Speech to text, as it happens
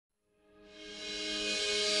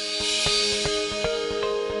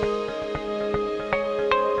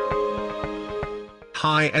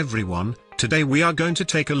Hi everyone, today we are going to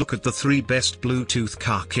take a look at the 3 best Bluetooth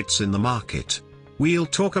car kits in the market. We'll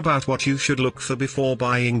talk about what you should look for before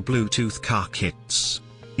buying Bluetooth car kits.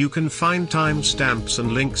 You can find timestamps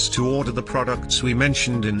and links to order the products we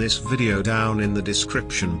mentioned in this video down in the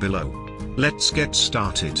description below. Let's get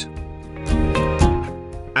started.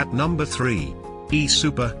 At number 3.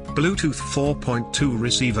 Esuper, Bluetooth 4.2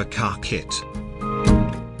 Receiver Car Kit.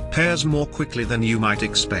 Pairs more quickly than you might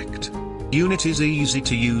expect. Unit is easy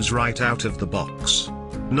to use right out of the box.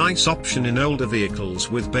 Nice option in older vehicles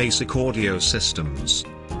with basic audio systems.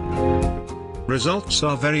 Results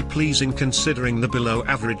are very pleasing considering the below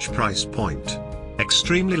average price point.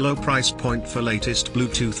 Extremely low price point for latest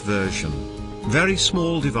Bluetooth version. Very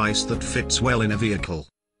small device that fits well in a vehicle.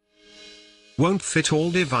 Won't fit all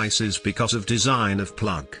devices because of design of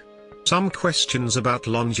plug. Some questions about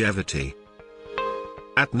longevity.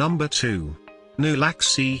 At number 2.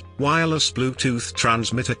 Nulaxy, Wireless Bluetooth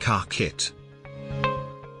Transmitter Car Kit.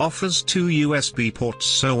 Offers 2 USB ports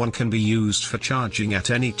so one can be used for charging at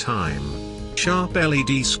any time. Sharp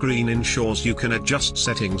LED screen ensures you can adjust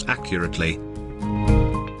settings accurately.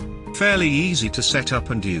 Fairly easy to set up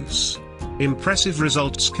and use. Impressive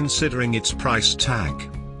results considering its price tag.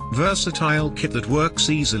 Versatile kit that works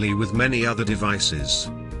easily with many other devices.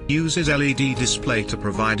 Uses LED display to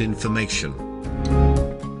provide information.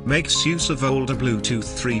 Makes use of older Bluetooth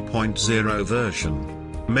 3.0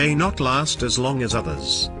 version. May not last as long as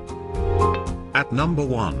others. At number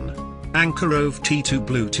 1. Anker ROAV T2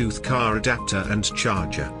 Bluetooth Car Adapter and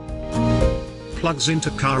Charger. Plugs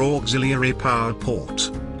into car auxiliary power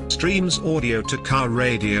port. Streams audio to car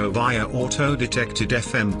radio via auto-detected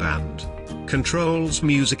FM band. Controls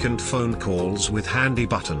music and phone calls with handy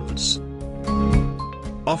buttons.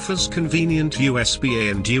 Offers convenient USB-A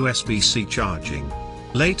and USB-C charging.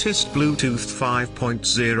 Latest Bluetooth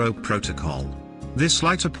 5.0 protocol. This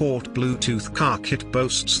lighter port Bluetooth car kit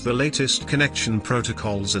boasts the latest connection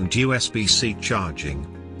protocols and USB-C charging.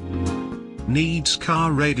 Needs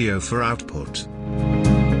car radio for output.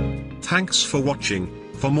 Thanks for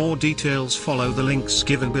watching. For more details follow the links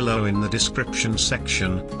given below in the description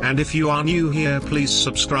section, and if you are new here please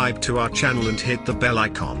subscribe to our channel and hit the bell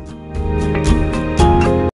icon.